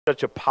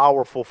Such a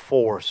powerful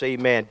force.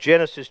 Amen.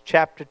 Genesis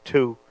chapter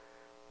 2,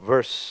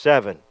 verse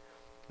 7.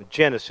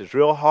 Genesis,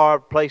 real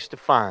hard place to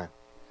find.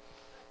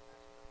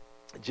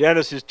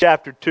 Genesis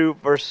chapter 2,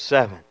 verse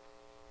 7.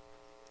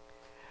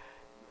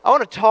 I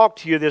want to talk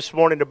to you this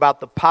morning about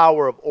the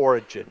power of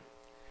origin.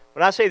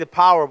 When I say the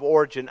power of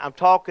origin, I'm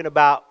talking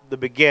about the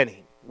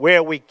beginning,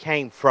 where we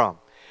came from.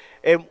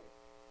 And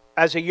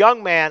as a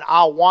young man,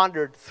 I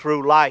wandered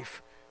through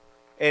life,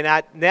 and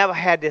I never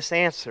had this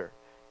answer.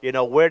 You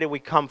know, where did we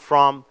come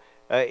from?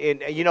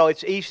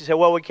 It's easy to say,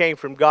 well, we came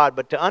from God.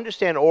 But to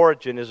understand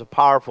origin is a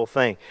powerful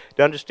thing.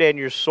 To understand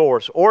your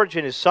source.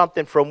 Origin is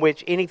something from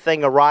which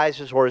anything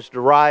arises or is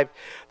derived.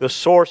 The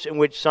source in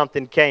which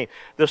something came.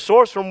 The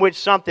source from which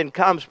something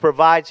comes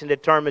provides and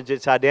determines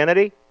its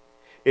identity,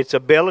 its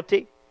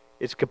ability,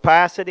 its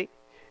capacity,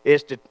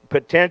 its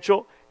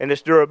potential, and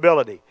its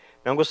durability.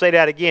 Now, I'm going to say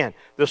that again.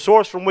 The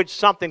source from which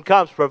something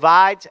comes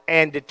provides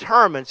and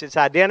determines its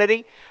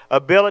identity,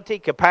 ability,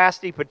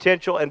 capacity,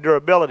 potential, and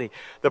durability.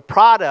 The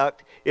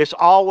product is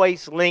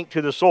always linked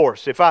to the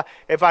source. If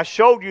I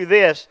showed you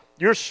this,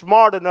 you're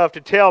smart enough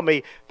to tell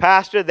me,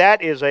 Pastor,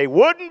 that is a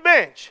wooden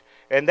bench,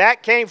 and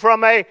that came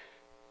from a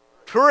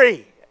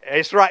tree.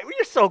 It's right.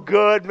 You're so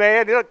good,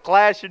 man.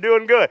 Class, you're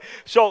doing good.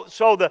 So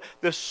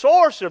the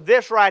source of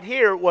this right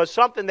here was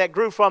something that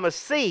grew from a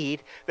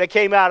seed that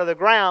came out of the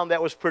ground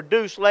that was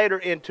produced later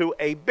into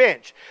a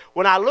bench.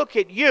 When I look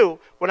at you,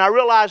 when I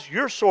realize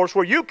your source,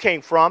 where you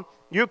came from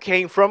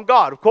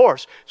God, of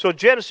course. So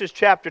Genesis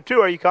chapter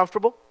 2, are you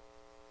comfortable?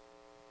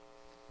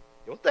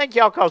 Don't think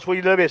y'all, because we're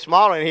a little bit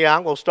smaller in here,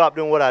 I'm going to stop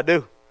doing what I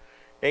do.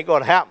 Ain't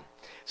going to happen.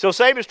 So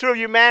same is true of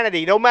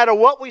humanity. No matter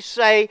what we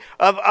say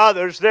of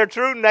others, their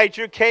true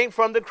nature came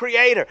from the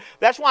Creator.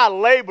 That's why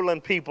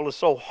labeling people is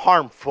so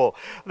harmful.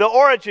 The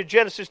origin,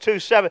 Genesis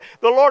 2:7.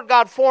 The Lord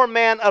God formed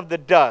man of the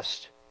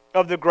dust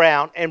of the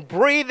ground and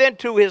breathed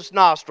into his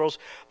nostrils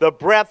the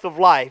breath of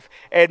life,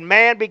 and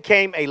man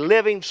became a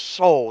living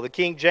soul. The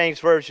King James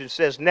Version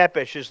says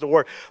nephesh is the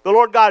word. The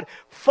Lord God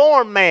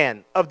formed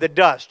man of the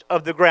dust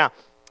of the ground.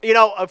 You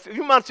know, a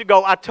few months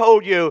ago, I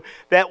told you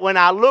that when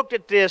I looked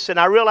at this and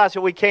I realized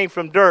that we came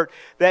from dirt,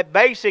 that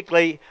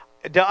basically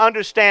to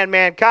understand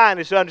mankind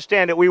is to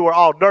understand that we were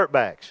all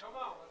dirtbags.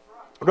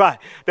 Right,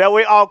 that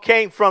we all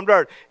came from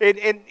dirt.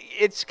 And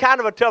it's kind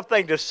of a tough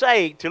thing to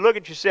say, to look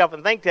at yourself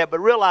and think that,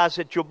 but realize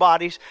that your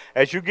bodies,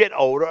 as you get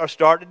older, are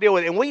starting to deal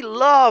with it. And we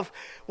love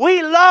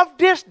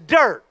this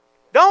dirt,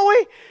 don't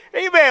we?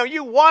 Amen.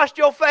 You washed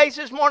your face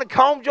this morning,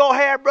 combed your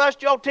hair,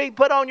 brushed your teeth,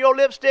 put on your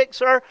lipstick,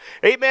 sir.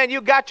 Amen.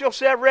 You got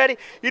yourself ready.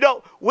 You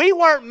know, we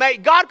weren't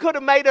made, God could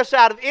have made us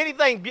out of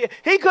anything.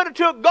 He could have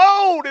took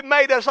gold and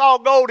made us all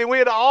gold, and we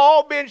would have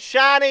all been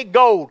shiny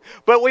gold,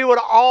 but we would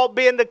have all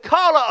been the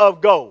color of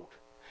gold.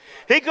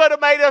 He could have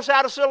made us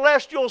out of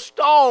celestial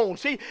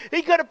stones. He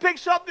could have picked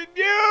something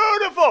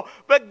beautiful,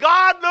 but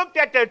God looked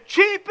at the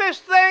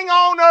cheapest thing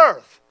on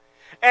earth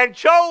and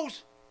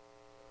chose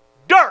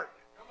dirt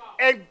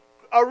and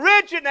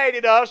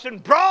originated us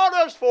and brought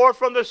us forth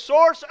from the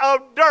source of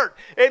dirt.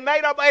 It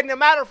made up, and as a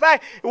matter of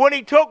fact, when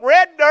he took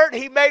red dirt,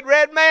 he made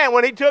red man.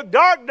 When he took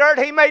dark dirt,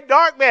 he made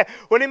dark man.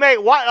 When he made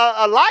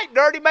light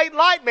dirt, he made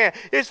light man.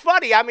 It's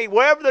funny. I mean,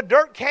 wherever the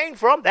dirt came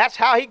from, that's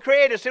how he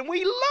created us. And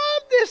we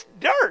love this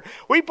dirt.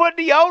 We put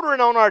deodorant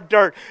on our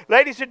dirt.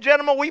 Ladies and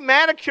gentlemen, we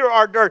manicure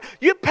our dirt.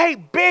 You pay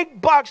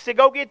big bucks to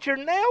go get your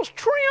nails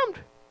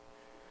trimmed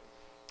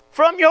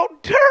from your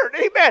dirt.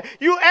 Amen.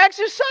 You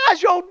exercise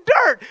your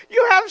dirt.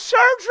 You have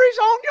surgeries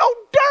on your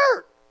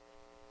dirt.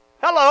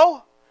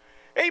 Hello.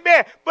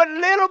 Amen. But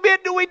little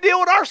bit do we deal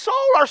with our soul,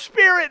 our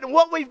spirit, and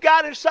what we've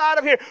got inside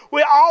of here.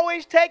 We're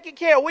always taking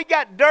care. We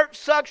got dirt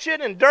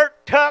suction and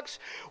dirt tucks.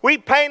 We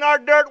paint our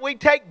dirt. We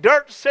take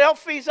dirt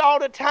selfies all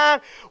the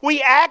time.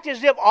 We act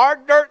as if our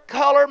dirt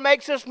color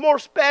makes us more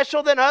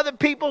special than other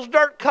people's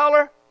dirt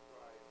color.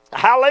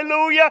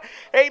 Hallelujah.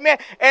 Amen.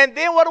 And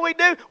then what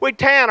do? We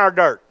tan our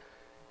dirt.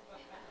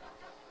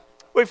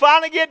 We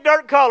finally get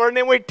dirt color, and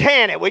then we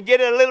tan it. We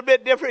get it a little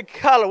bit different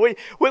color.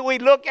 We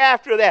look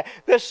after that.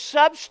 The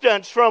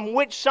substance from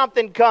which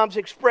something comes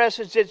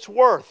expresses its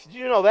worth. Did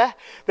you know that?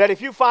 That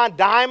if you find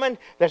diamond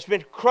that's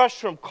been crushed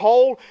from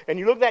coal, and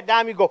you look at that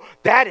diamond, you go,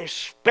 that is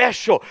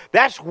special.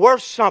 That's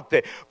worth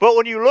something. But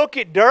when you look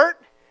at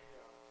dirt,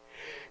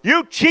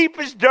 you cheap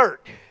as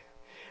dirt.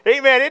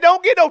 Amen. It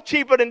don't get no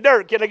cheaper than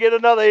dirt. Can I get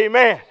another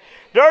amen?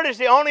 Dirt is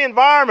the only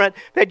environment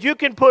that you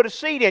can put a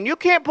seed in. You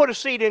can't put a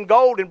seed in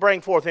gold and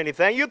bring forth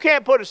anything. You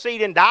can't put a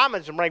seed in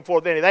diamonds and bring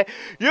forth anything.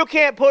 You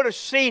can't put a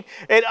seed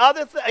in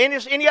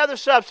any other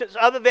substance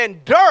other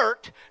than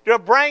dirt to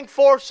bring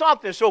forth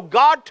something. So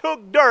God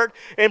took dirt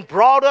and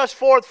brought us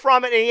forth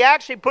from it, and He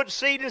actually put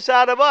seed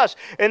inside of us.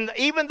 And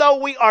even though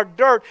we are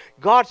dirt,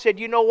 God said,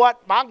 you know what?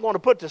 I'm going to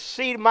put the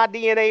seed of my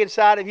DNA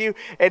inside of you,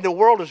 and the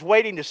world is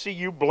waiting to see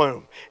you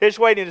bloom. It's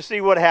waiting to see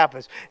what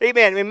happens.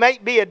 Amen. It may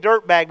be a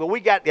dirt bag, but we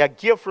got a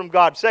gift from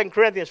God. 2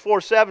 Corinthians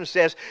 4:7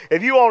 says,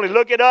 if you only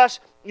look at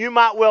us, you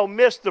might well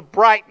miss the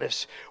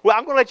brightness. Well,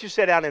 I'm going to let you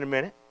sit down in a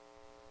minute.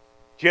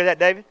 Did you hear that,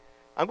 David?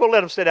 I'm going to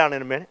let him sit down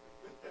in a minute.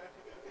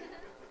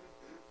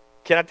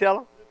 Can I tell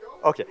him?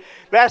 Okay.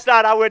 Last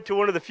night I went to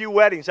one of the few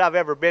weddings I've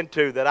ever been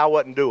to that I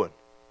wasn't doing.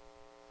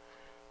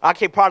 I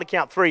can probably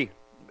count 3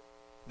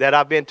 that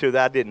I've been to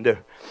that I didn't do.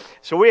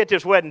 So we're at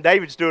this wedding.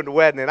 David's doing the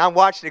wedding, and I'm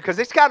watching it because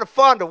it's kind of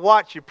fun to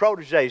watch your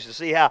proteges to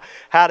see how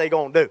they're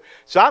going to do.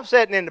 So I'm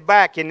sitting in the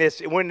back in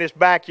this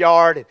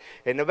backyard,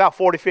 and about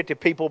 40, 50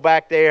 people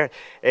back there,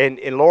 and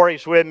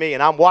Lori's with me,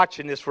 and I'm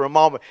watching this for a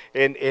moment,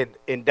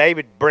 and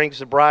David brings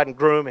the bride and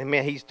groom, and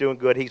man, he's doing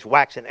good. He's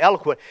waxing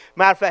eloquent.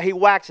 Matter of fact, he's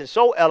waxing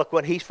so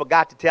eloquent, he's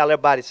forgot to tell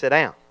everybody to sit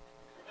down.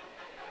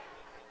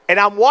 And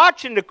I'm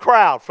watching the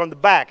crowd from the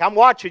back. I'm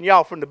watching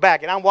y'all from the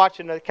back. And I'm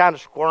watching them kind of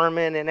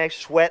squirming and they're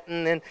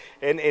sweating.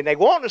 And they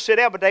want to sit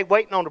down, but they're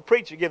waiting on the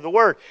preacher to give the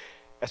word.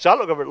 And so I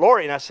look over at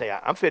Lori and I say,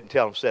 I'm fitting to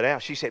tell them to sit down.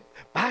 She said,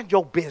 mind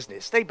your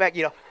business. Stay back.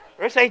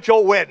 This ain't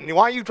your wedding.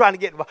 Why are you trying to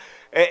get involved?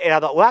 And I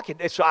thought, well, I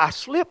can. So I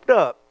slipped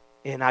up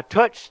and I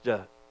touched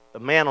the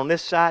man on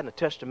this side and I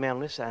touched the man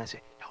on this side. And I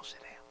said, y'all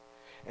sit down.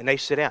 And they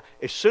sit down.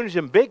 As soon as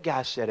them big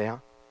guys sit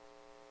down,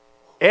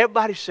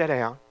 everybody sat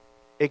down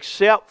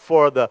except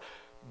for the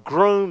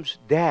groom's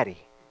daddy,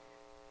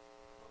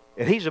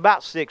 and he's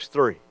about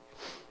 6'3".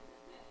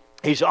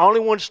 He's the only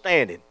one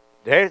standing.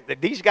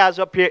 These guys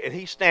up here, and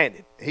he's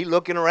standing. He's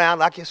looking around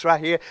like it's right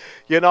here,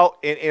 and all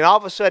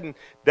of a sudden,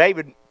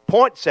 David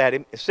points at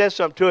him and says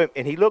something to him,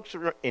 and he looks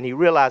around, and he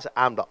realizes,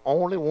 I'm the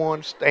only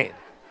one standing.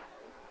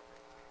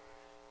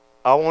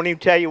 I won't even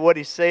tell you what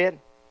he said,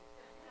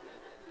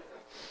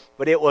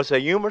 but it was a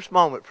humorous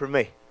moment for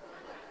me.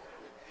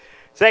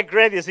 2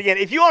 Corinthians again.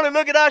 If you want to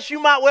look at us, you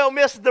might well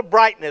miss the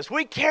brightness.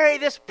 We carry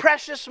this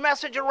precious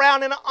message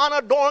around in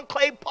unadorned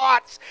clay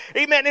pots.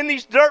 Amen. In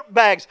these dirt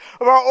bags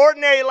of our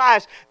ordinary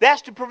lives.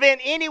 That's to prevent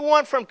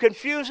anyone from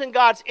confusing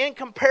God's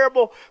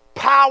incomparable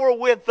power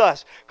with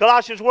us.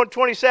 Colossians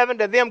 1:27,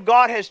 to them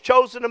God has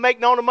chosen to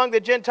make known among the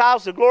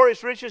Gentiles the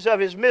glorious riches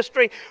of his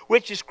mystery,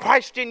 which is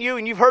Christ in you.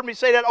 And you've heard me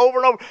say that over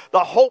and over.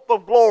 The hope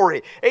of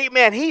glory.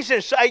 Amen. He's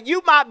inside.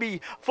 You might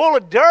be full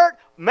of dirt,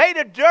 made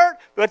of dirt,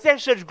 but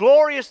there's such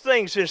glorious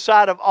things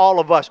inside of all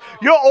of us.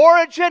 Your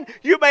origin,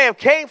 you may have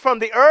came from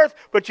the earth,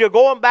 but you're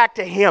going back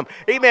to him.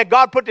 Amen.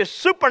 God put this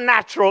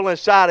supernatural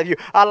inside of you.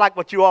 I like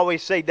what you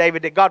always say,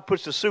 David, that God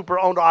puts the super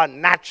onto our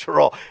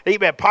natural.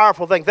 Amen.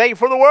 Powerful thing. Thank you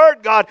for the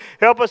word, God.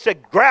 Help us to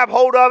grab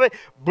hold of it.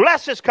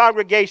 Bless this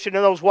congregation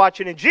and those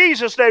watching in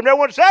Jesus' name.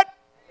 Everyone said?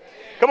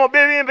 Amen. Come on,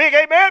 big and big.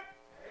 Amen. Amen.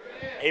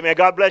 Amen.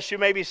 God bless you. You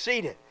may be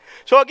seated.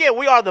 So again,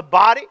 we are the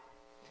body,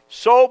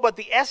 soul, but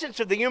the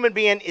essence of the human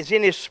being is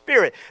in his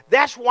spirit.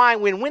 That's why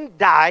when we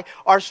die,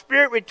 our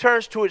spirit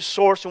returns to its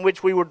source in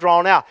which we were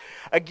drawn out.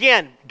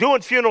 Again,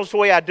 doing funerals the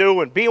way I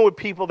do and being with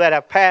people that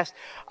have passed,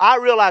 I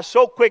realized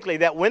so quickly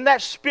that when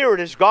that spirit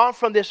is gone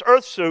from this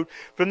earth suit,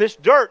 from this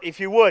dirt, if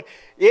you would,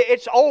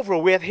 it's over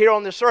with here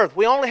on this earth.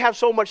 We only have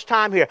so much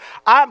time here.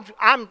 I'm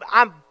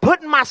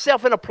putting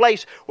myself in a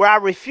place where I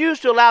refuse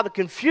to allow the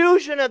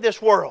confusion of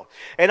this world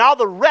and all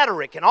the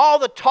rhetoric and all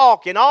the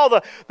talk and all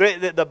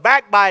the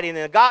backbiting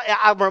and God.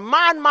 I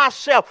remind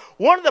myself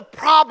one of the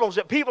problems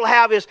that people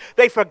have is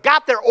they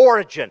forgot their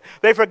origin.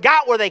 They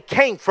forgot where they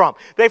came from.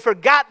 They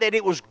forgot that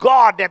it was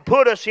God that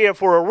put us here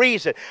for a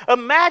reason.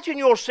 Imagine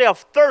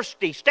yourself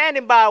thirsty,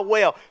 standing by a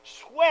well,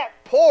 sweat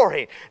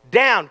pouring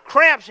down,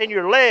 cramps in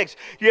your legs.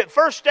 You're at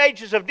first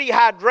stages of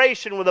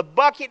dehydration with a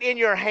bucket in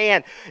your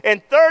hand,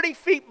 and 30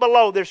 feet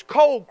below there's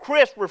cold,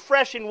 crisp,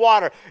 refreshing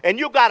water, and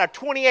you got a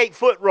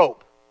 28-foot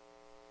rope.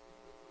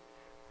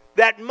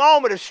 That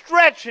moment of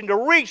stretching to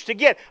reach to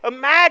get.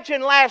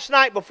 Imagine last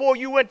night before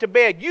you went to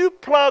bed, you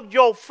plugged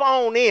your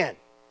phone in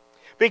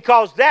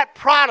because that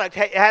product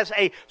has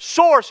a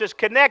source that's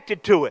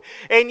connected to it.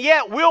 And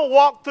yet we'll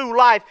walk through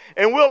life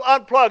and we'll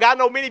unplug. I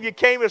know many of you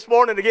came this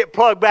morning to get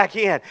plugged back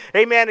in.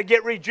 Amen, to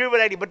get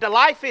rejuvenated. But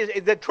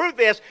the truth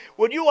is,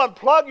 when you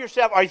unplug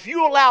yourself, or if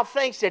you allow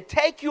things to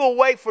take you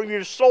away from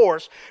your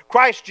source,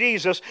 Christ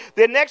Jesus,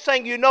 the next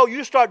thing you know,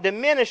 you start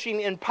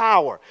diminishing in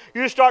power.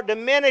 You start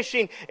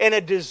diminishing in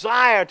a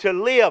desire to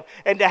live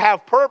and to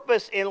have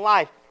purpose in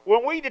life.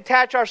 When we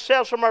detach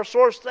ourselves from our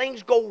source,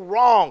 things go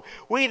wrong.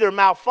 We either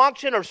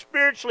malfunction or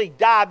spiritually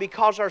die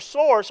because our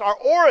source, our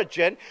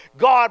origin,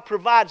 God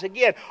provides.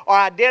 Again, our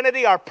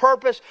identity, our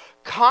purpose,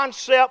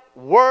 concept,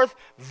 worth,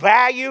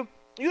 value.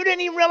 You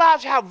didn't even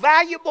realize how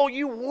valuable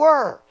you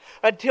were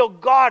until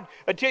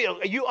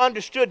you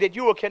understood that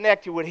you were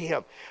connected with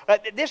him.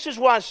 This is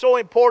why it's so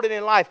important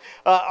in life.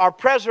 Our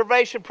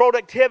preservation,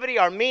 productivity,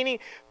 our meaning.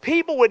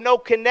 People with no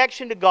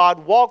connection to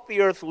God walk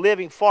the earth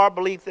living far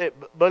beneath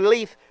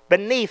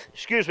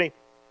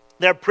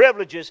their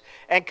privileges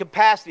and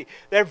capacity.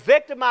 They're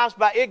victimized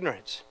by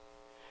ignorance.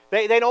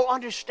 They don't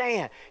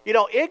understand.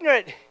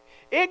 Ignorant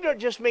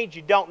just means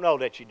you don't know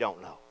that you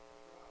don't know.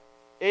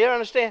 You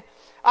understand?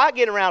 I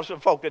get around some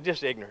folk that are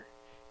just ignorant.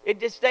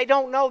 They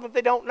don't know that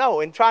they don't know,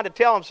 and trying to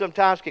tell them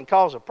sometimes can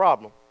cause a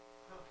problem.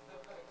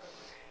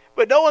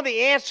 But knowing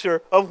the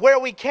answer of where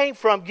we came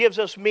from gives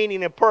us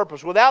meaning and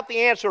purpose. Without the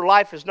answer,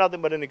 life is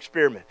nothing but an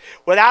experiment.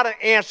 Without an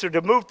answer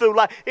to move through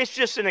life, it's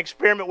just an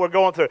experiment we're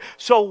going through.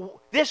 So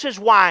this is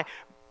why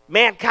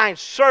mankind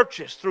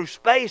searches through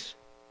space.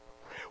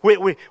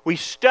 We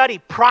study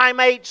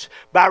primates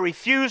by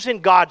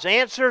refusing God's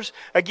answers.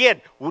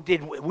 Again, we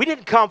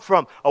didn't come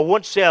from a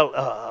one-cell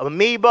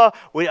amoeba,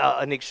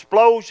 an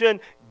explosion,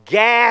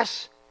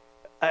 gas.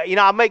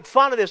 I make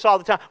fun of this all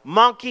the time.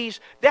 Monkeys.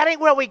 That ain't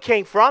where we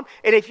came from.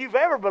 And if you've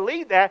ever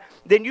believed that,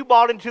 then you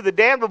bought into the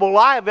damnable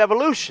lie of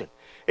evolution.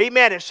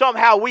 Amen. And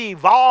somehow we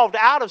evolved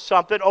out of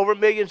something over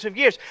millions of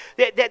years.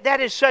 That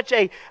is such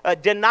a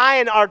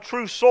denying our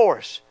true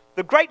source.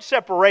 The great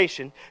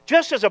separation,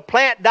 just as a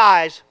plant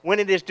dies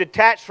when it is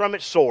detached from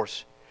its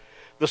source,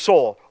 the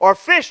soil, or a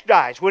fish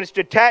dies when it's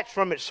detached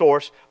from its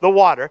source, the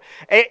water,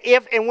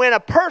 and when a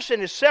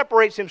person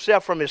separates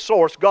himself from his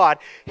source, God,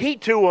 he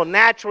too will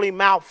naturally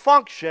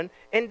malfunction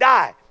and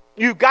die.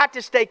 You've got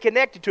to stay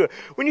connected to it.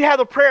 When you have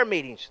the prayer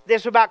meetings,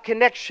 it's about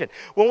connection.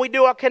 When we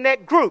do our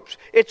connect groups,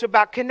 it's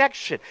about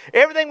connection.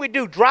 Everything we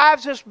do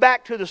drives us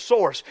back to the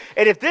source.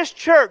 And if this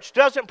church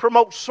doesn't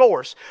promote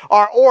source,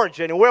 our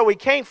origin, and where we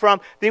came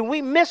from, then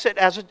we miss it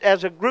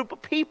as a group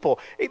of people.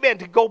 Amen.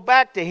 To go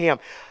back to Him.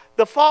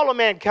 The fall of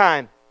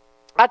mankind.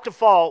 At the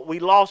fall, we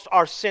lost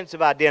our sense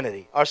of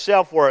identity, our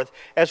self-worth,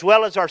 as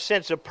well as our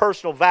sense of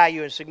personal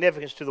value and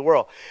significance to the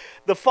world.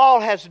 The fall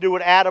has to do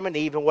with Adam and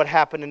Eve and what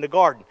happened in the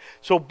garden.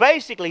 So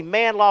basically,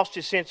 man lost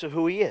his sense of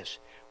who he is,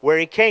 where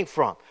he came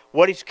from,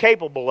 what he's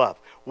capable of,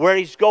 where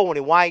he's going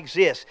and why he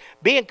exists.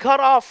 Being cut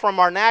off from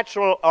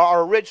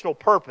our original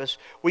purpose,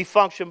 we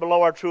function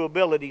below our true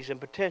abilities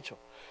and potential.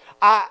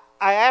 I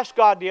asked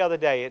God the other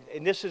day,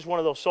 and this is one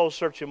of those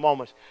soul-searching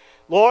moments,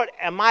 Lord,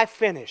 am I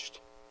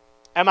finished?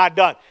 Am I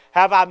done?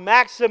 Have I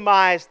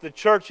maximized the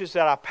churches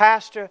that I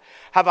pastor?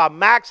 Have I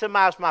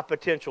maximized my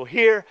potential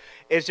here?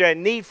 Is there a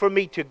need for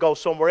me to go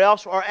somewhere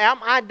else? Or am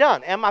I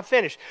done? Am I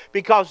finished?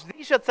 Because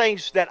these are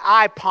things that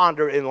I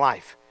ponder in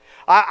life.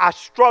 I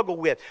struggle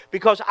with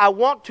because I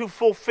want to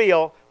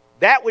fulfill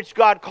that which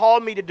God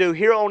called me to do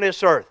here on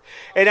this earth.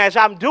 And as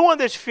I'm doing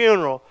this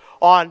funeral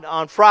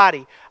on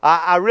Friday,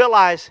 I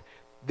realized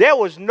there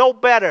was no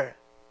better,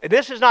 and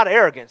this is not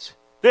arrogance,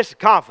 this is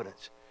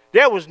confidence.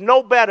 There was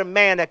no better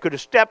man that could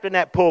have stepped in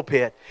that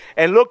pulpit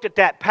and looked at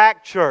that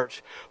packed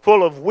church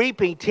full of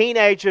weeping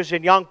teenagers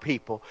and young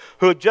people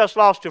who had just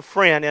lost a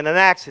friend in an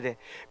accident,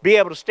 be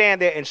able to stand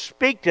there and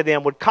speak to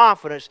them with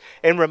confidence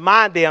and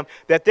remind them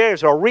that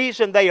there's a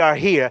reason they are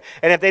here.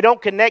 And if they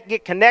don't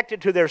get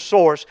connected to their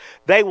source,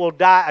 they will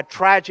die a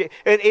tragic.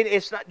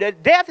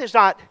 Death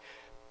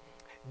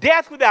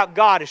without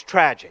God is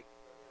tragic.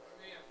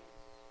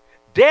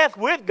 Death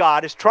with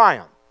God is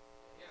triumph.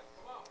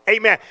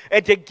 Amen.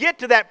 And to get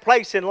to that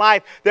place in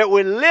life that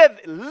we're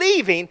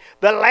leaving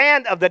the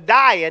land of the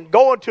dying,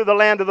 going to the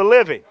land of the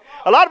living.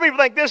 A lot of people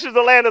think this is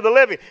the land of the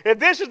living. If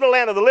this is the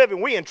land of the living,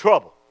 we in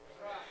trouble.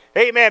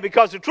 Amen.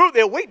 Because the truth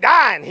is we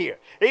dying here.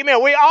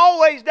 Amen. We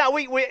always die.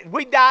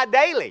 We die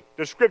daily.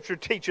 The scripture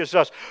teaches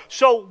us.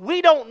 So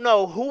we don't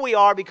know who we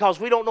are because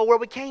we don't know where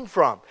we came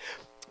from.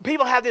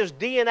 People have this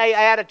DNA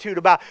attitude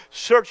about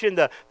searching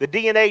the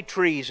DNA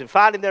trees and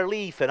finding their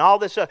leaf and all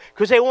this stuff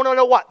because they want to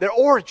know what? Their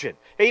origin.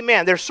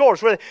 Amen. Their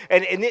source.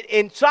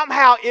 And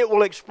somehow it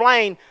will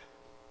explain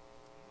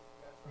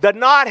the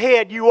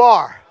knothead you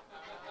are.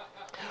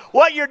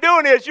 What you're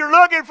doing is you're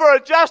looking for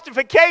a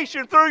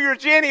justification through your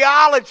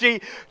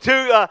genealogy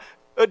to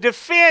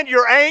defend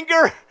your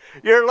anger,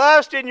 your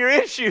lust, and your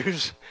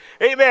issues.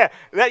 Amen.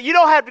 You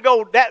don't have to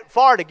go that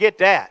far to get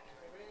that.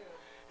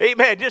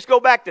 Amen. Just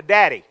go back to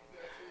daddy.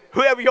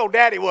 Whoever your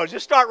daddy was,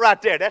 just start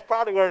right there. That's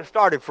probably where it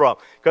started from.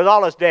 Because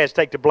all us dads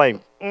take the blame.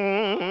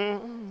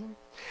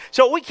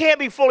 So we can't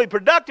be fully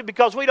productive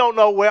because we don't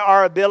know where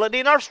our ability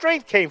and our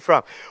strength came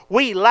from.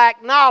 We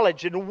lack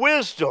knowledge and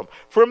wisdom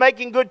for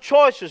making good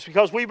choices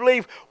because we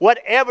believe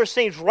whatever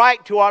seems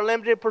right to our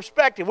limited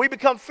perspective. We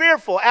become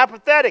fearful,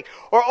 apathetic,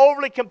 or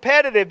overly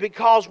competitive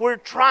because we're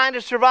trying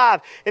to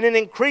survive in an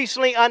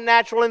increasingly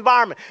unnatural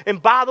environment.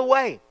 And by the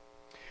way,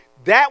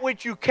 that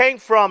which you came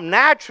from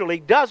naturally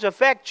does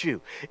affect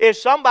you. If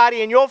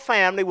somebody in your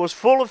family was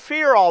full of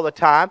fear all the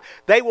time,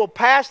 they will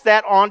pass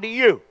that on to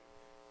you.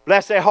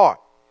 Bless their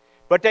heart.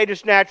 But they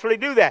just naturally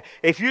do that.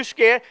 If you're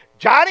scared,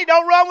 Johnny,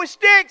 don't run with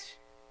sticks.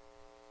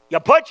 You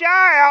put your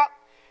eye out.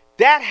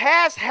 That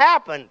has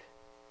happened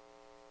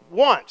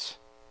once.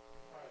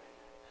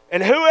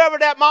 And whoever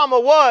that mama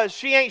was,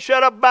 she ain't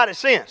shut up about it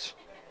since.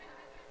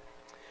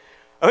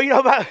 You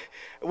know,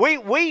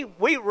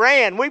 we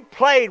ran, we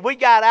played, we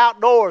got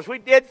outdoors, we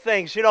did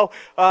things, you know.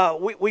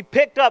 We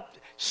picked up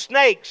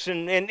snakes,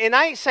 and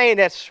I ain't saying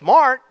that's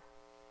smart.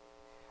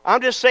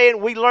 I'm just saying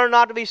we learned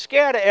not to be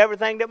scared of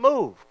everything that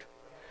moved.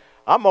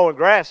 I'm mowing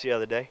grass the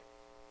other day.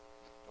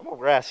 I mow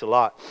grass a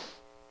lot.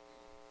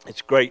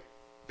 It's great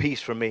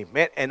peace for me,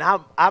 man. And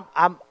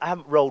I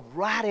rode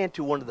right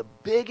into one of the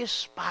biggest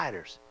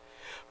spiders,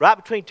 right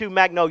between two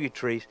magnolia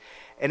trees,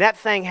 and that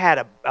thing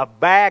had a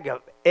bag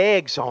of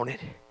eggs on it.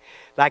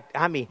 Like,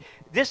 I mean,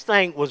 this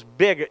thing was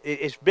bigger.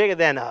 It's bigger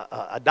than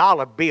a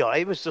dollar bill.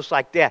 It was just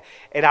like that.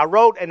 And I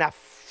rode, and I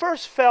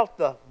first felt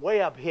the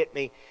web hit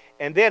me,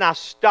 and then I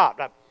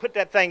stopped. I put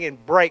that thing in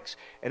brakes,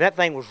 and that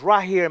thing was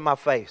right here in my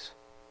face.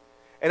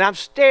 And I'm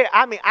staring.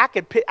 I mean,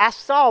 I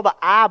saw the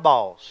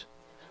eyeballs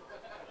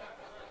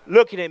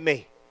looking at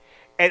me.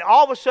 And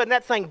all of a sudden,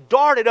 that thing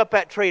darted up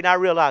that tree, and I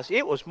realized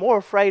it was more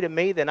afraid of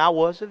me than I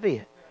was of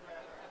it.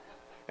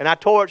 And I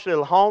tore its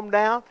little home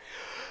down.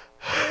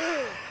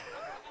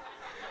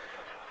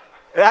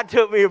 And I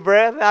took me a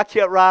breath, and I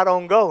kept right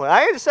on going.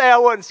 I didn't say I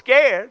wasn't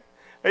scared.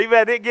 Even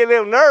I did get a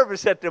little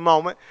nervous at the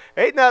moment.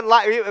 Ain't nothing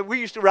like, we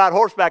used to ride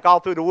horseback all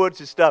through the woods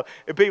and stuff,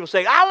 and people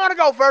say, I want to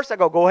go first. I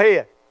go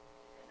ahead.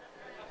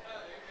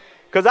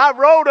 Because I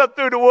rode up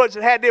through the woods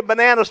and had them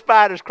banana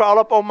spiders crawl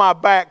up on my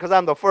back because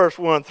I'm the first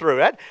one through.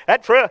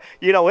 That trail,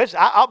 you know,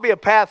 I'll be a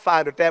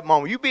pathfinder at that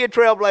moment. You be a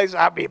trailblazer,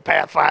 I'll be a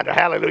pathfinder.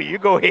 Hallelujah. You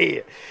go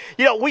ahead.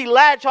 You know, we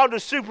latch onto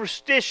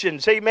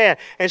superstitions, amen,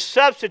 and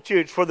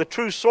substitutes for the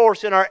true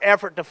source in our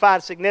effort to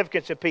find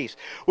significance and peace.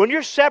 When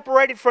you're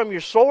separated from your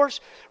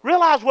source,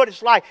 realize what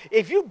it's like.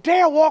 If you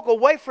dare walk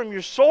away from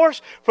your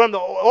source, from the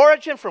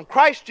origin, from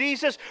Christ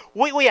Jesus,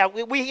 we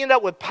end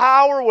up with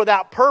power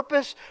without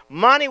purpose,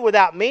 money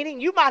without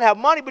meaning. You might have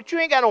money, but you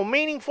ain't got no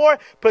meaning for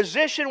it.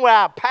 Position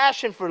without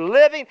passion for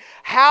living.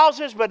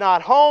 Houses, but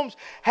not homes.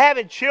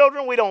 Having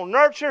children, we don't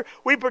nurture.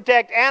 We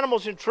protect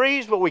animals and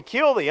trees, but we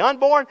kill the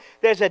unborn.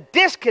 There's a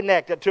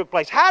disconnect that took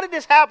place. How did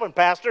this happen,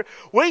 Pastor?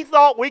 We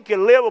thought we could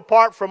live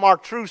apart from our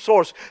true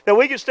source, that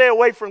we could stay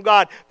away from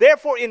God.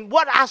 Therefore, in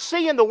what I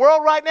see in the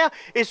world right now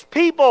is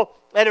people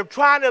that are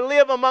trying to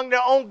live among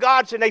their own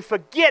gods, and they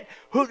forget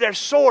who their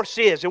source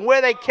is and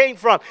where they came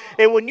from.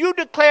 And when you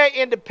declare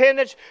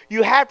independence,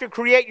 you have to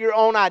create your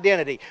own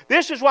identity.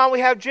 This is why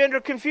we have gender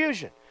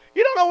confusion.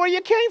 You don't know where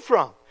you came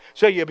from.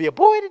 So you'll be a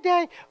boy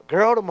today, a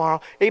girl tomorrow.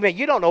 Amen.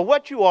 You don't know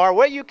what you are,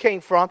 where you came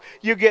from.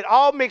 You get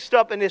all mixed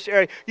up in this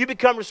area. You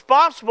become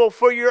responsible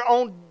for your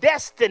own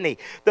destiny.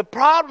 The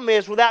problem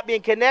is, without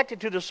being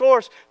connected to the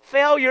source,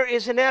 failure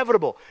is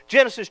inevitable.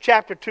 Genesis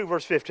chapter 2,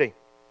 verse 15.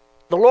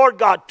 The Lord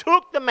God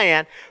took the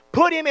man,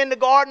 put him in the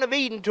Garden of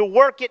Eden to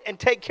work it and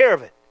take care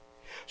of it.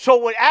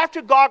 So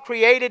after God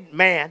created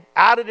man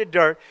out of the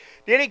dirt,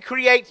 then he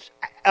creates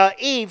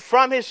Eve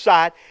from his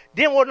side.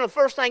 Then one of the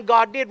first things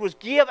God did was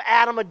give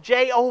Adam a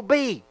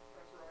J-O-B,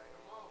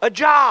 a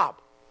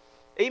job.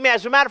 Amen.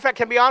 As a matter of fact,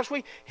 can I be honest with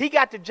you? He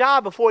got the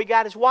job before he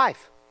got his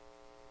wife.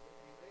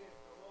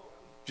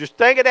 Just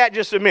think of that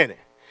just a minute.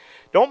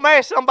 Don't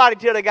marry somebody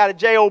till they got a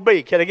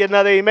J-O-B. Can I get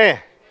another amen?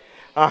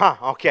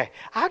 Okay.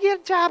 I'll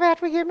get a job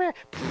after we get married.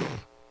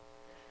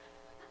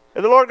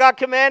 And the Lord God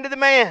commanded the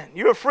man,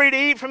 you are free to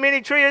eat from any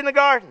tree in the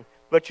garden,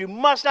 but you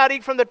must not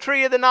eat from the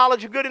tree of the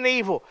knowledge of good and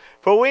evil.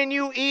 For when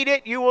you eat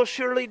it, you will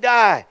surely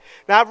die.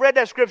 Now, I've read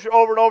that scripture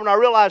over and over, and I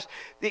realize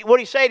what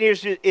he's saying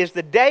here is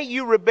the day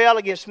you rebel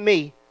against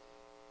me,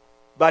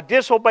 by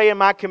disobeying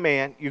my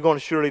command, you're going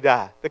to surely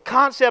die. The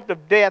concept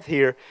of death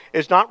here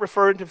is not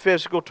referring to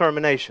physical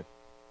termination.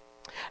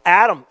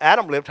 Adam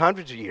lived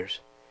hundreds of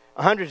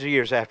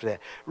years after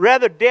that.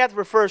 Rather, death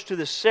refers to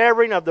the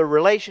severing of the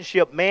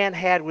relationship man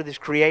had with his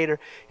Creator,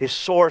 his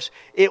source.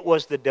 It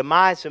was the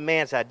demise of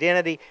man's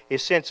identity,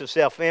 his sense of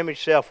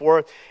self-image,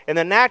 self-worth. And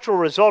the natural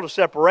result of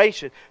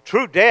separation,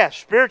 true death,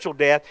 spiritual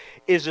death,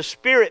 is the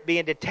spirit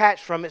being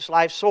detached from its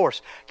life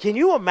source. Can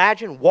you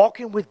imagine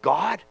walking with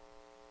God?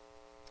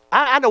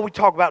 I know we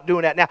talk about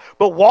doing that now,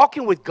 but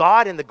walking with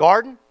God in the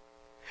garden,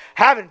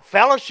 having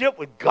fellowship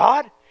with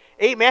God,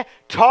 amen,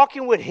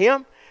 talking with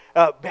Him,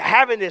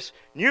 having this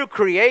new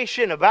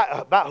creation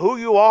about who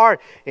you are,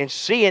 and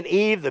seeing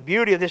Eve, the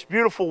beauty of this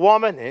beautiful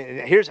woman,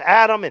 and here's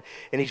Adam, and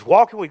he's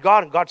walking with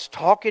God, and God's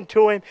talking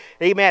to him,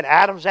 amen.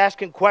 Adam's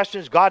asking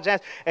questions, God's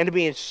asking, and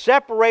being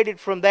separated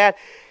from that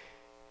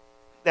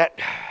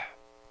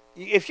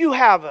if you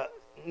have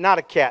not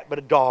a cat, but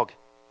a dog,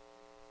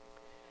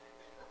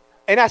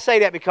 and I say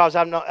that because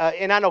I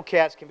know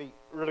cats can be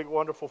really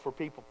wonderful for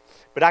people,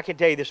 but I can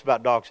tell you this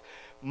about dogs.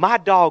 My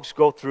dogs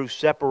go through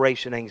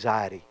separation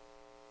anxiety.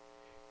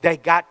 They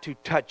got to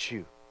touch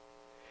you.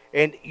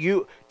 And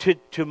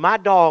to my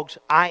dogs,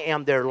 I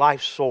am their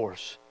life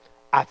source.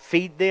 I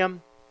feed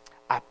them,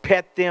 I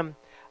pet them,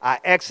 I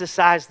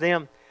exercise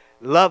them,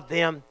 love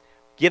them,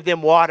 give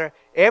them water.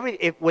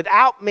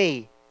 Without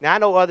me, now I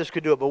know others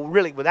could do it, but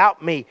really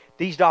without me,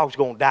 these dogs are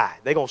going to die.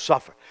 They're going to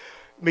suffer.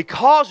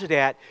 Because of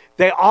that,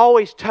 they're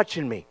always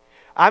touching me.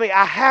 I mean,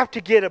 I have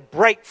to get a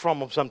break from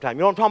them sometimes. You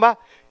know what I'm talking about?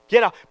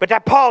 Get off. But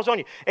that paw's on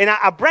you. And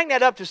I bring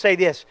that up to say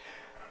this.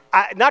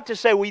 Not to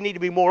say we need to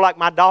be more like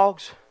my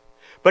dogs,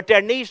 but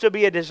there needs to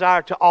be a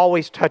desire to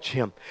always touch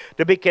Him.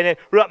 To be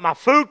connected. My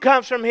food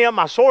comes from Him.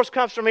 My source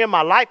comes from Him.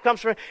 My life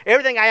comes from Him.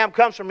 Everything I am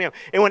comes from Him.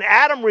 And when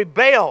Adam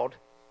rebelled,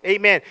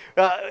 amen,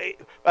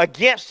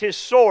 against his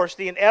source,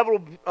 the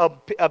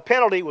inevitable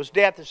penalty was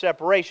death and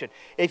separation.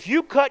 If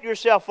you cut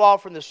yourself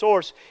off from the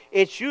source,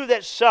 it's you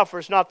that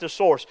suffers, not the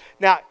source.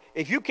 Now,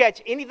 if you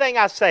catch anything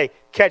I say,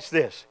 catch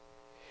this.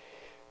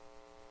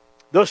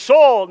 The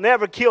soil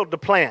never killed the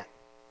plant,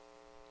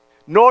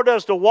 nor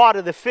does the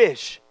water the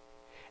fish.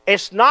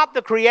 It's not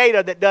the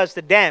Creator that does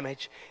the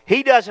damage.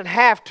 He doesn't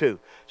have to.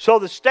 So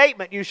the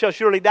statement, you shall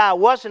surely die,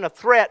 wasn't a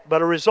threat,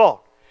 but a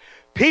result.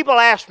 People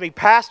ask me,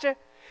 Pastor,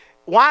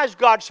 why is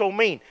God so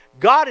mean?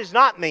 God is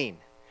not mean.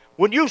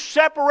 When you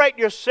separate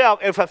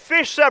yourself, if a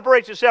fish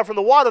separates itself from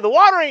the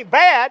water ain't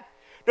bad.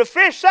 The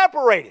fish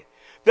separated.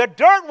 The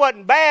dirt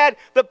wasn't bad.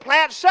 The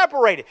plant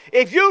separated.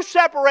 If you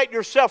separate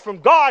yourself from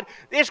God,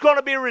 it's going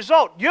to be a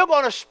result. You're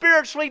going to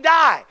spiritually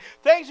die.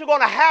 Things are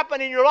going to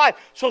happen in your life.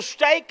 So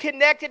stay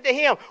connected to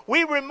Him.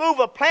 We remove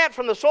a plant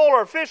from the soil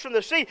or a fish from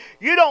the sea.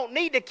 You don't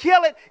need to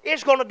kill it.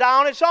 It's going to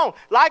die on its own.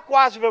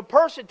 Likewise, if a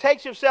person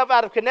takes himself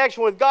out of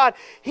connection with God,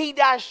 he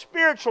dies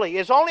spiritually.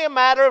 It's only a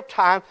matter of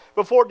time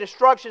before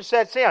destruction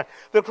sets in.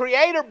 The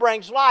Creator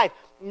brings life,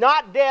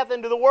 not death,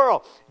 into the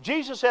world.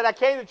 Jesus said, I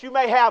came that you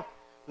may have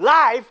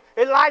life,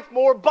 and life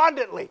more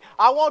abundantly.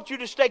 I want you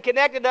to stay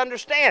connected to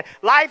understand.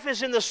 Life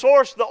is in the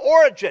source, the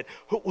origin.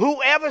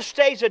 Whoever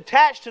stays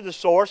attached to the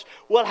source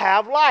will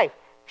have life.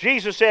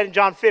 Jesus said in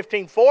John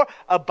 15:4,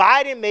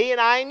 abide in me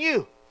and I in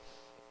you.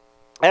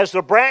 As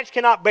the branch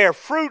cannot bear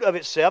fruit of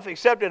itself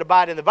except it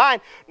abide in the vine,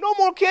 no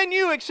more can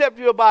you except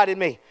you abide in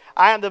me.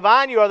 I am the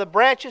vine, you are the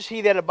branches. He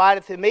that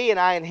abideth in me and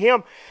I in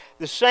him,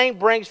 the same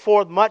brings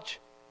forth much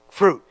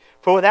fruit.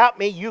 For without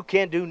me, you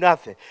can do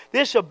nothing.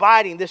 This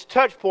abiding, this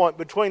touch point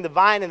between the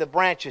vine and the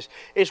branches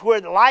is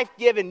where the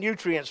life-giving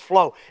nutrients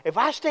flow. If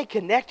I stay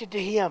connected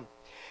to Him,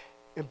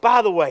 and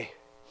by the way,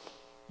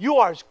 you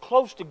are as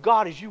close to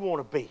God as you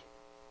want to be.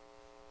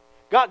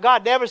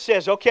 God never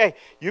says, okay,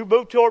 you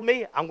move toward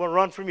me, I'm going to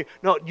run from you.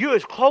 No, you're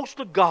as close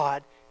to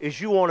God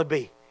as you want to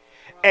be.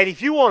 And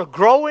if you want to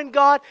grow in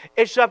God,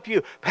 it's up to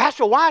you.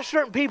 Pastor, why are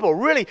certain people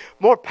really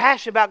more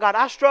passionate about God?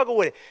 I struggle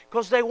with it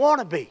because they want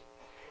to be.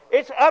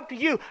 It's up to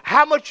you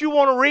how much you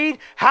want to read,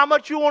 how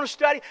much you want to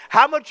study,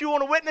 how much you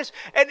want to witness.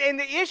 And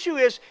the issue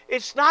is,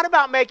 it's not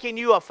about making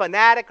you a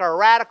fanatic or a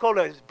radical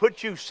to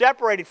put you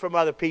separated from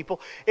other people.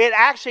 It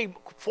actually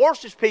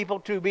forces people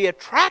to be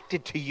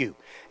attracted to you.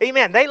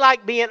 Amen. They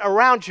like being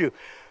around you.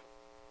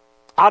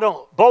 I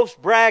don't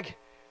boast, brag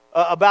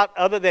about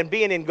other than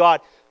being in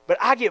God. But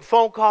I get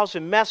phone calls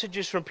and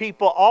messages from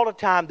people all the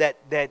time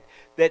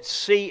that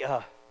see.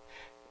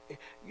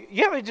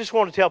 You ever just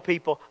want to tell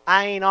people,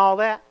 I ain't all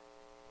that?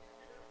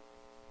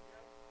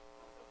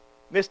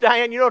 Miss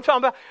Diane, you know what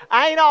I'm talking about?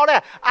 I ain't all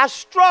that. I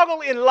struggle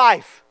in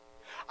life.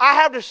 I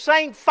have the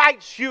same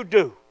fights you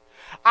do.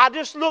 I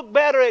just look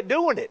better at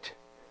doing it.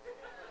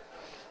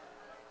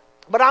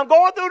 But I'm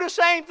going through the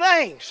same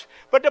things.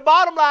 But the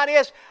bottom line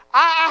is,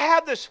 I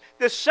have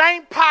the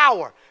same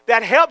power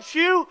that helps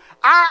you.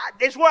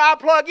 It's where I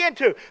plug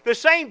into. The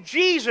same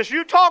Jesus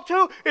you talk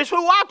to is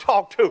who I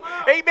talk to.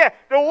 Amen.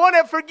 The one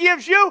that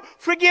forgives you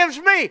forgives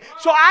me.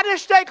 So I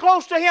just stay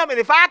close to Him. And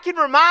if I can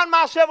remind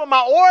myself of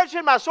my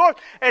origin, my source,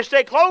 and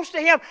stay close to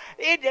Him,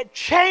 it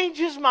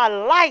changes my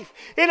life.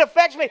 It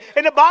affects me.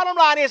 And the bottom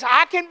line is,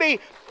 I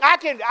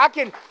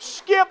can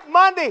skip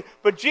Monday,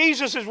 but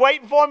Jesus is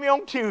waiting for me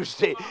on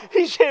Tuesday.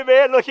 He said,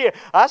 man, look here.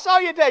 I saw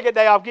you take a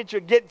day off.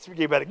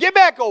 You better get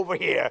back over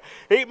here.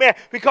 Amen.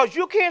 Because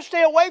you can't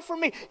stay away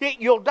from me.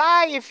 You'll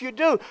die if you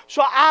do.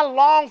 So I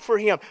long for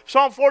Him.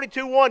 Psalm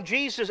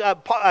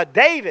 42:1,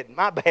 David,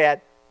 my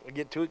bad. I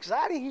get too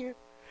excited here.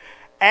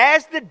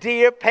 As the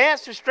deer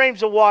pants to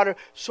streams of water,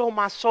 so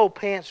my soul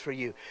pants for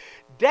you.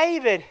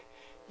 David,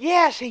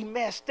 yes, he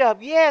messed up.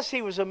 Yes,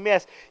 he was a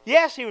mess.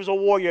 Yes, he was a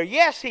warrior.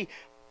 Yes, he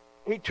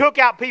took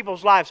out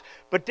people's lives.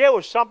 But there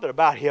was something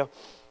about him.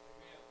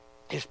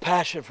 His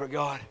passion for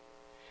God.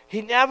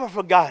 He never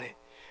forgot it.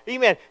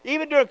 Amen.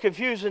 Even during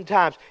confusing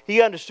times,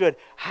 he understood,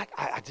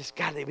 I just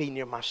got to be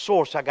near my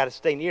source. I got to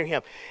stay near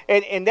Him.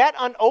 And that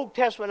Old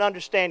Testament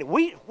understanding,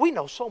 we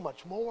know so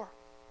much more.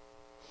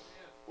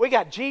 We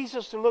got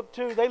Jesus to look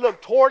to. They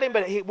look toward Him,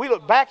 but we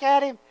look back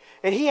at Him.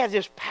 And he has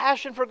this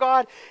passion for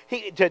God,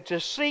 to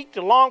seek,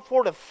 to long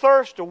for, to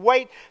thirst, to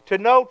wait, to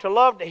know, to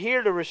love, to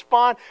hear, to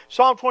respond.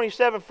 Psalm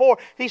 27:4,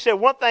 he said,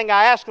 one thing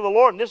I ask of the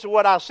Lord, and this is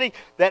what I seek,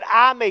 that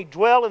I may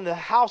dwell in the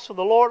house of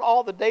the Lord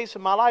all the days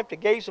of my life, to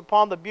gaze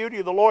upon the beauty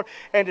of the Lord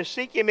and to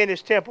seek Him in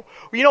His temple.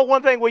 You know,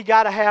 one thing we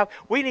got to have,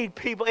 we need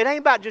people. It ain't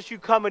about just you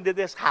coming to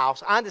this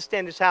house. I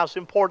understand this house is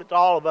important to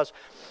all of us.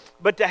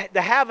 But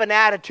to have an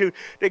attitude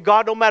that,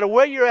 God, no matter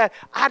where you're at,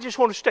 I just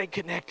want to stay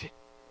connected.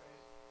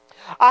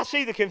 I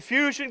see the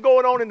confusion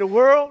going on in the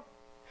world.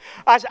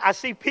 I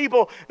see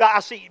people,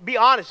 be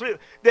honest,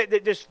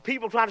 there's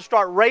people trying to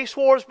start race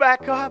wars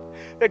back up.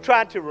 They're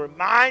trying to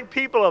remind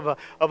people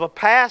of a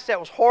past that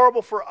was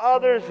horrible for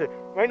others. It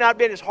may not have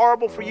been as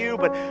horrible for you,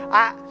 but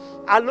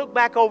I look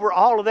back over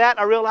all of that and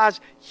I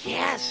realize,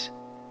 yes,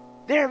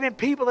 there have been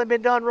people that have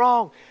been done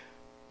wrong,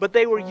 but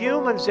they were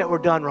humans that were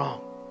done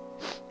wrong.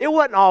 It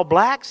wasn't all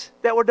blacks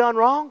that were done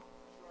wrong.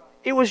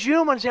 It was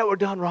humans that were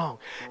done wrong.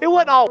 It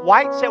wasn't all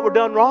whites that were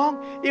done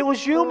wrong. It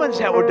was humans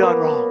that were done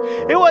wrong.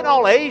 It wasn't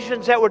all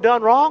Asians that were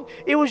done wrong.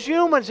 It was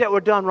humans that were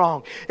done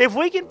wrong. If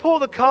we can pull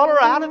the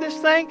color out of this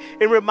thing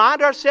and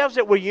remind ourselves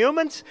that we're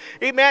humans,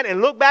 amen,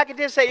 and look back at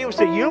this and say it was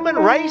the human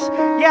race,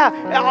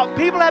 yeah,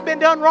 people have been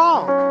done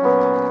wrong.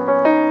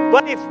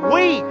 But if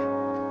we,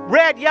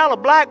 red, yellow,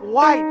 black,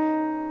 white,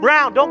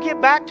 brown, don't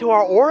get back to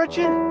our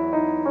origin,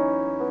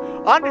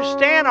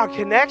 understand our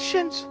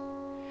connections,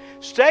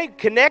 stay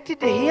connected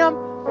to Him,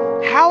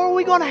 how are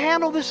we going to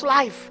handle this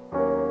life?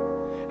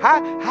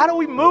 How do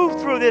we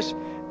move through this?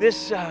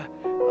 I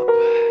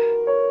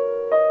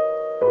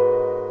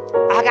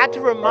got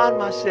to remind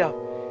myself,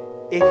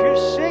 if you're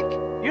sick,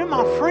 you're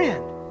my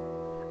friend.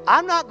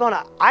 I'm not going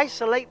to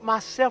isolate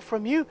myself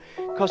from you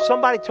because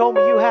somebody told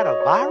me you had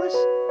a virus.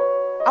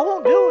 I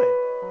won't do it.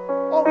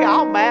 Oh yeah,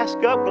 I'll mask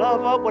up,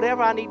 glove up,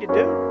 whatever I need to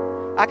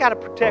do. I got to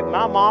protect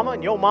my mama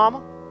and your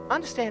mama. I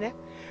understand that.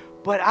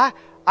 But I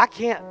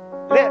can't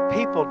let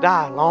people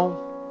die alone.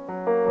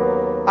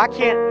 I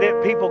can't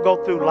let people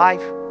go through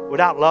life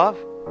without love.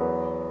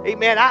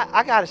 Amen.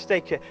 I got to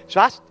stay connected.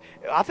 So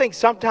I think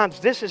sometimes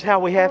this is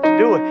how we have to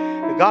do it.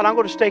 God, I'm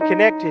going to stay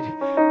connected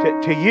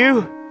to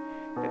you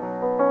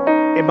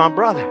and my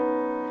brother.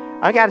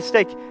 I got to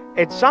stay.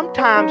 And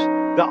sometimes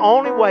the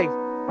only way,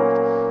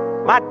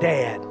 my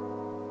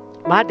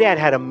dad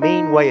had a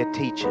mean way of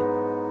teaching.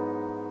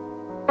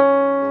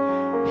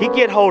 He'd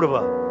get hold of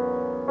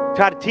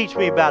try to teach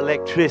me about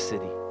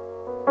electricity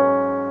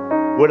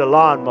with a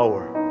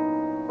lawnmower.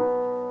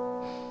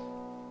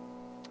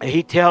 And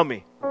he'd tell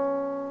me,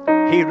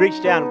 he'd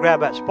reach down and grab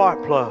that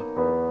spark plug.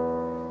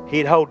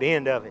 He'd hold the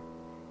end of it.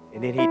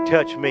 And then he'd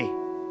touch me.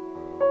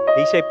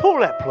 He'd say, pull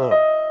that plug.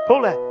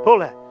 Pull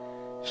that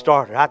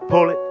starter. I'd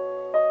pull it.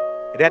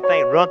 And that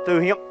thing would run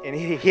through him and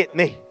he'd hit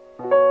me.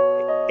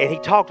 And he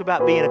talked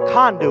about being a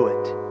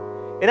conduit.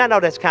 And I know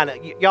that's kind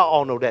of, y'all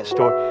all know that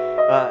story.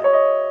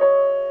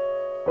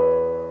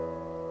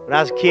 When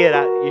I was a kid,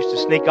 I used to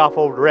sneak off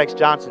over to Rex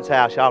Johnson's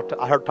house. I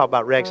heard talk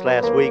about Rex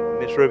last week,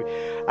 Miss Ruby.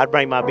 I'd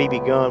bring my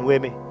BB gun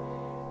with me.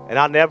 And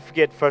I'll never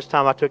forget the first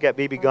time I took that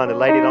BB gun and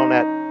laid it on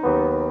that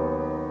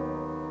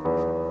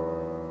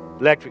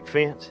electric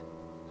fence.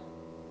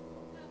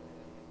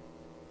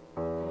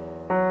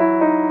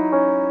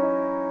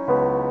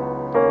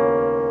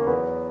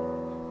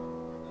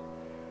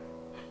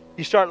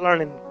 You start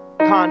learning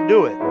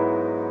conduit,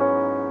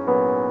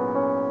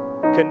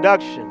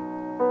 conduction.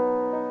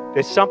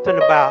 There's something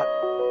about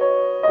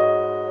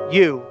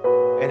you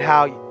and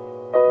how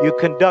you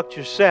conduct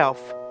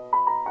yourself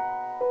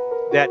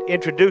that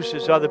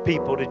introduces other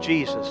people to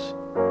Jesus.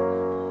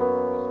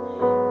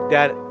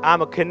 That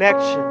I'm a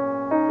connection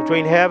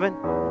between heaven.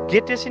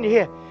 Get this in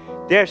your head.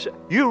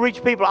 You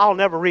reach people I'll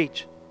never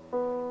reach.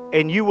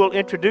 And you will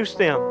introduce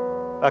them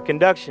a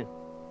conduction.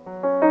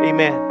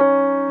 Amen.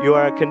 You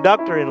are a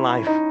conductor in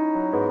life.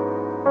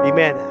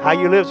 Amen. How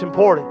you live is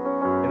important.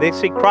 And they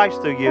see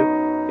Christ through you,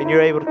 and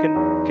you're able to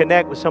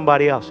connect with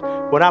somebody else.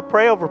 When I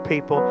pray over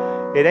people,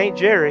 it ain't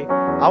Jerry.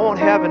 I want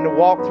heaven to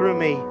walk through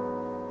me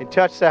and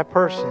touch that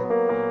person.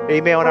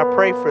 Amen. When I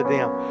pray for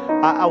them,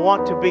 I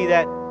want to be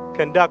that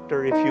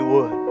conductor, if you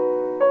would.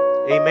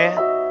 Amen.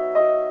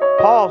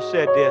 Paul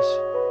said this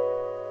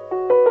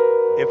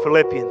in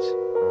Philippians.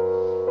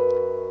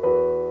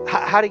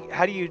 How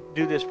do you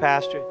do this,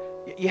 Pastor?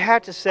 You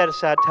have to set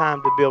aside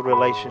time to build a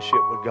relationship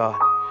with God.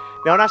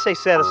 Now, when I say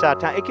set aside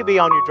time, it could be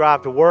on your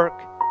drive to work,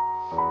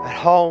 at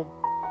home,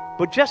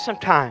 but just some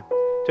time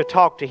to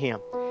talk to Him.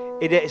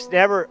 It's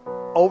never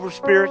over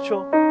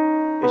spiritual.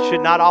 It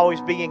should not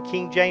always be in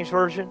King James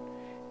Version.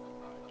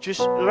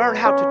 Just learn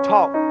how to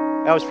talk.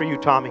 That was for you,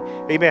 Tommy.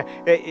 Amen.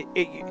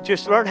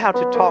 Just learn how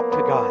to talk to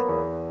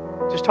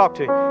God. Just talk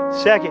to Him.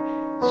 Second,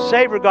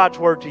 savor God's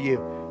Word to you.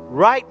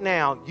 Right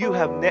now, you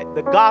have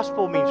the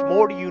gospel means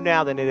more to you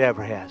now than it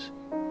ever has.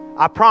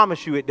 I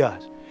promise you it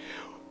does.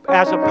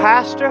 As a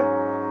pastor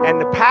and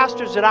the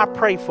pastors that I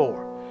pray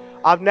for,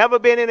 I've never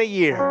been in a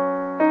year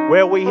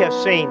where we have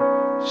seen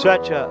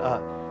such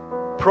a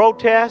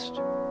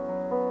protest,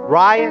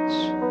 riots,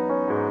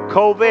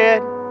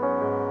 COVID,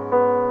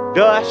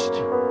 dust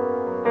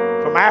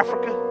from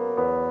Africa,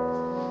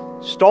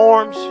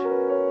 storms,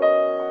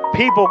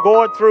 people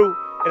going through.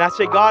 And I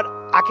say, God,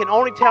 I can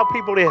only tell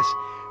people this.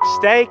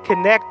 Stay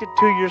connected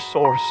to your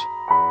source.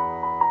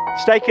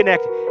 Stay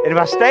connected. And if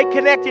I stay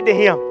connected to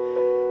Him,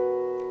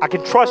 I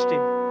can trust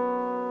Him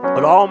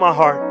with all my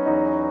heart.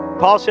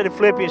 Paul said in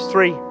Philippians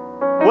 3,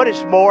 what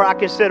is more, I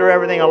consider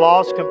everything a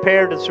loss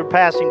compared to the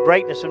surpassing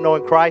greatness of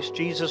knowing Christ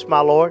Jesus my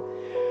Lord,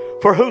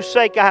 for whose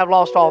sake I have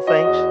lost all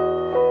things.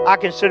 I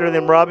consider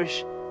them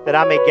rubbish, that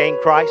I may gain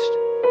Christ,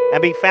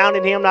 and be found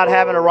in Him, not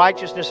having a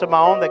righteousness of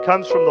my own that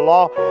comes from the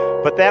law,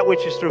 but that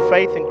which is through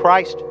faith in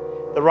Christ,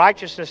 the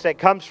righteousness that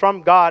comes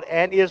from God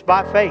and is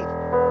by faith.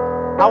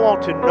 I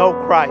want to know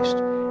Christ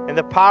and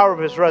the power of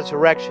His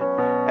resurrection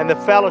and the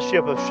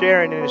fellowship of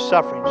sharing in His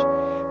sufferings,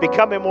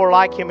 becoming more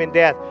like Him in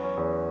death,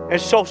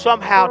 and so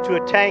somehow to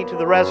attain to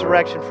the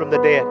resurrection from the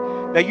dead.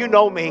 Now you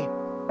know me.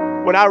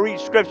 When I read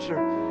Scripture,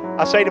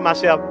 I say to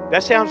myself,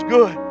 that sounds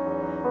good,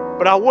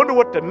 but I wonder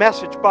what the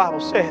Message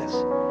Bible says.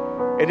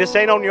 And this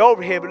ain't on your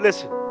overhead, but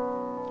listen.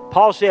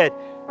 Paul said,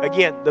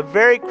 again, the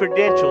very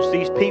credentials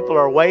these people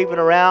are waving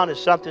around as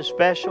something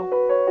special,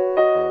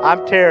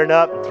 I'm tearing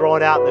up and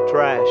throwing out in the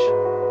trash.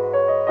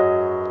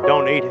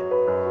 Don't need it.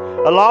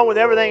 Along with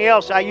everything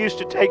else I used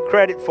to take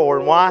credit for.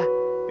 And why?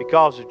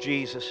 Because of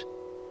Jesus.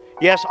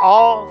 Yes,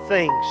 all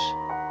things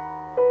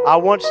I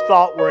once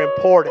thought were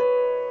important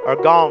are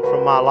gone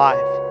from my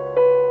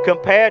life.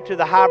 Compared to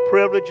the high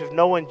privilege of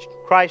knowing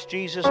Christ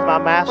Jesus, my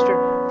Master,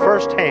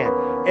 firsthand,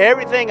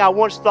 Everything I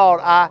once thought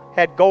I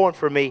had going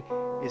for me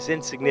is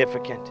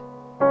insignificant.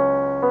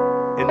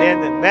 And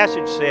then the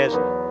message says,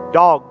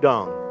 dog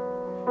dung.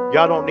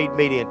 Y'all don't need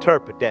me to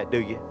interpret that,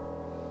 do you?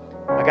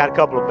 I got a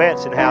couple of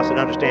vets in the house that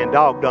understand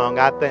dog dung.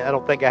 I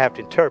don't think I have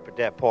to interpret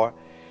that part.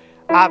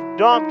 I've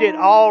dumped it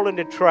all in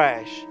the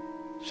trash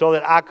so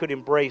that I could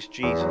embrace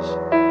Jesus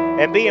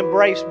and be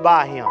embraced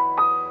by Him.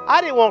 I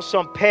didn't want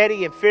some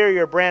petty,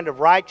 inferior brand of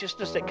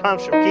righteousness that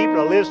comes from keeping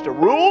a list of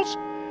rules.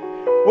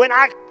 When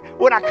I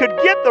could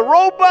get the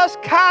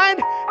robust kind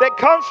that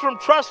comes from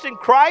trusting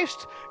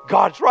Christ,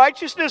 God's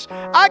righteousness,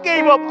 I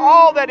gave up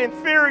all that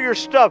inferior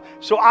stuff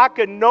so I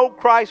could know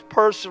Christ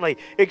personally,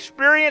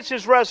 experience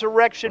His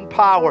resurrection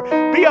power,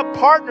 be a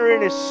partner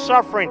in His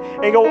suffering,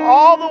 and go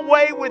all the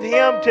way with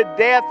Him to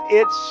death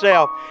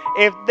itself.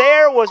 If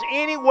there was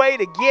any way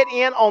to get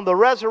in on the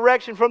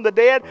resurrection from the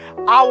dead,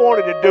 I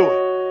wanted to do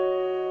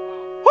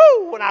it.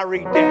 Whoo! When I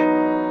read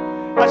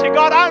that, I said,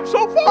 God, I'm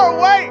so far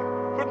away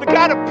from the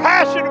kind of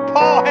passion that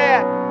Paul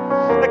had,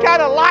 the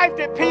kind of life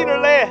that Peter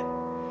led.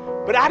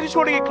 But I just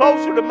want to get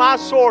closer to my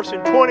source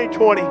in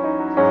 2020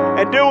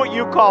 and do what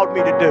you called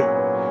me to do.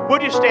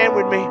 Would you stand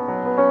with me?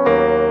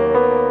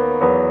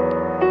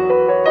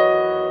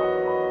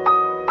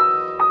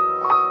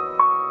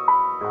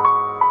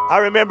 I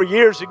remember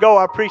years ago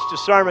I preached a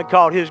sermon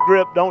called His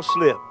Grip Don't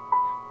Slip.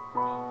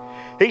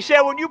 He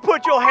said, when you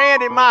put your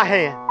hand in my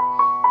hand,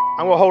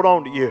 I'm going to hold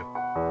on to you.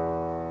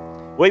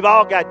 We've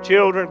all got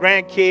children,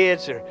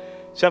 grandkids, or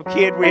some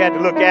kid we had to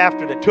look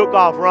after that took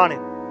off running.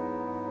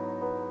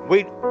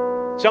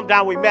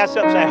 Sometimes we mess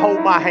up and say,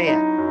 hold my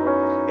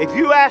hand. If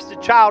you ask the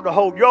child to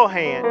hold your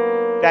hand,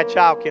 that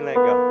child can let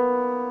go.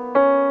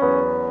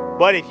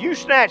 But if you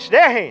snatch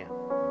their hand,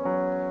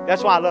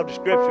 that's why I love the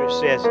scripture. It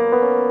says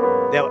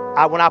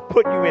that when I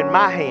put you in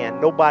my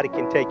hand, nobody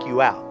can take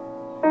you out.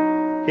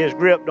 His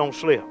grip don't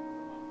slip.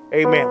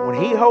 Amen. When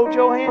He holds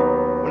your hand,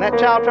 when that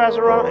child tries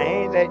to run, I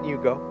ain't letting you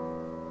go.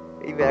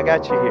 Amen. I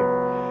got you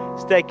here.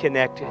 Stay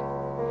connected.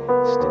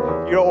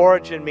 Your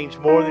origin means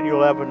more than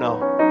you'll ever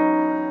know.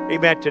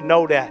 Amen. To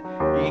know that.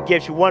 It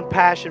gives you one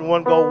passion,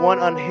 one goal, one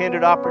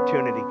unhindered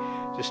opportunity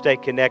to stay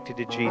connected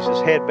to Jesus.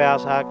 Head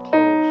bows high, closed.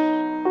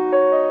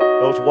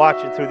 Those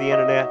watching through the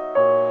internet,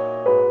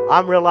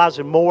 I'm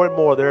realizing more and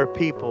more there are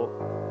people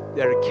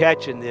that are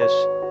catching this.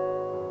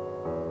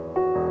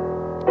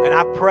 And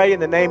I pray in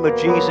the name of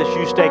Jesus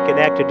you stay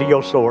connected to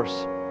your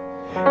source.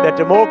 That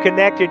the more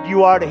connected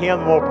you are to Him,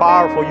 the more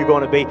powerful you're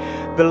going to be.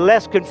 The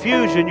less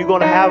confusion you're going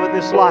to have in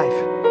this life.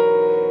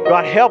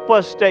 God, help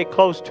us stay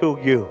close to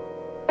you.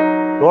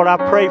 Lord, I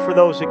pray for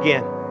those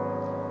again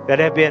that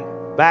have been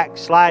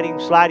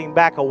sliding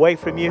back away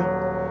from you,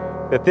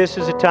 that this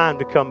is a time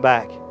to come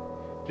back,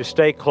 to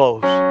stay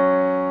close,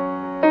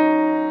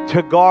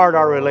 to guard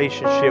our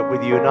relationship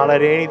with you, and not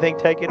let anything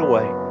take it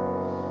away.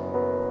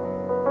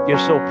 You're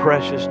so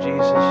precious,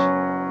 Jesus.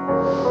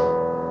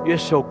 You're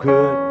so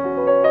good.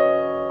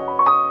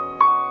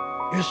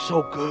 You're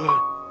so good.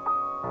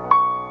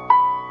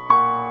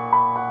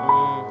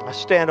 I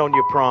stand on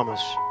your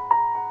promise.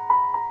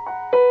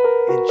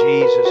 In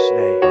Jesus'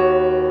 name.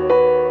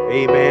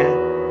 Amen.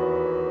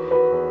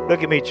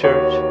 Look at me,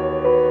 church.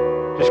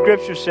 The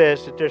scripture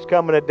says that there's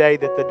coming a day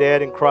that the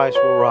dead in Christ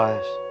will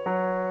rise.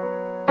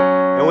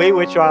 And we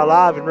which are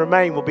alive and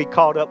remain will be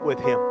caught up with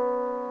Him.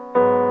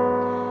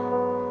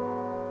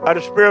 I had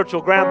a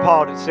spiritual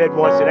grandpa that said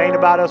once, it ain't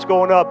about us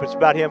going up, it's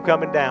about Him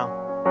coming down.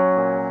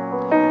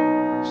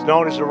 It's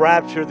known as the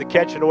rapture, the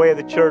catching away of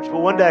the church.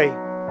 But one day,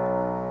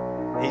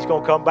 He's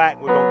going to come back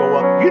and we're going to go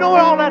up. You know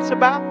what all that's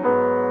about?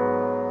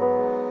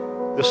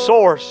 The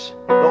source,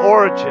 the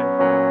origin.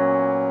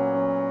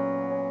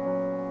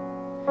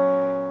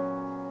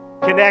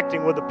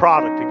 Connecting with the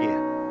product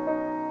again.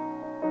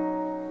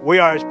 We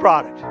are His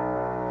product.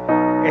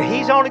 And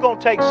He's only going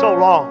to take so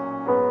long.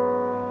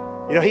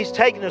 You know, He's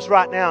taking us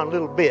right now in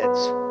little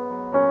bits.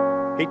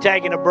 He's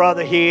taking a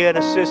brother here and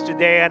a sister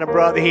there and a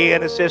brother here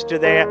and a sister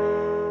there.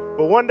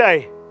 But one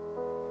day,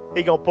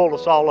 He's going to pull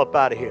us all up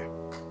out of here.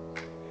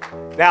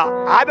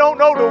 Now, I don't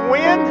know the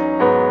when.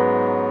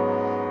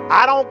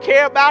 I don't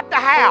care about the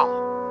how.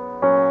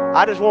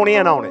 I just want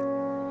in on it.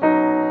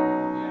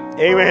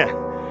 Amen.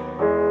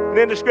 And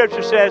then the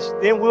scripture says,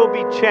 then we'll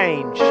be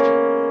changed.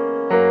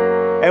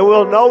 And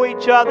we'll know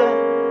each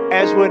other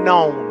as we're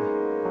known.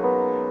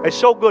 It's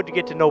so good to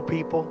get to know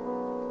people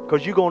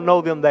because you're going to know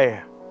them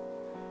there.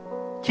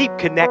 Keep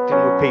connecting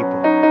with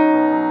people.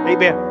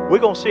 Amen. We're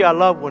going to see our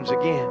loved ones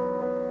again.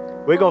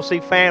 We're going to see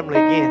family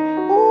again.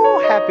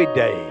 Oh, happy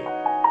day.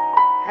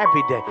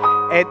 Happy day.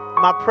 And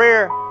my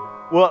prayer,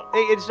 well,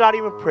 it's not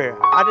even prayer.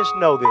 I just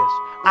know this.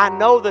 I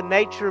know the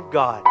nature of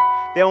God.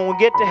 That when we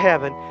get to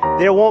heaven,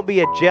 there won't be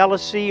a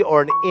jealousy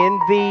or an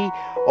envy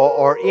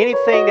or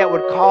anything that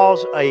would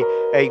cause a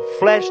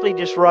fleshly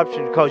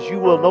disruption because you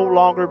will no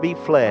longer be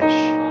flesh.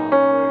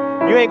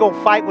 You ain't going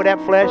to fight with that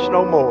flesh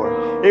no more.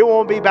 It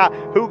won't be about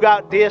who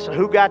got this and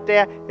who got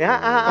that.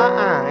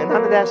 And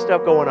none of that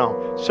stuff going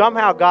on.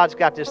 Somehow God's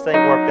got this thing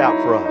worked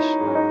out for us.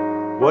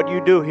 What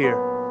you do here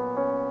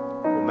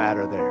will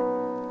matter there.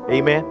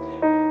 Amen.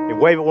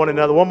 and wave at one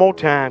another one more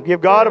time.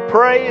 Give God a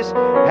praise.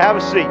 Have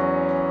a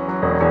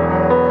seat.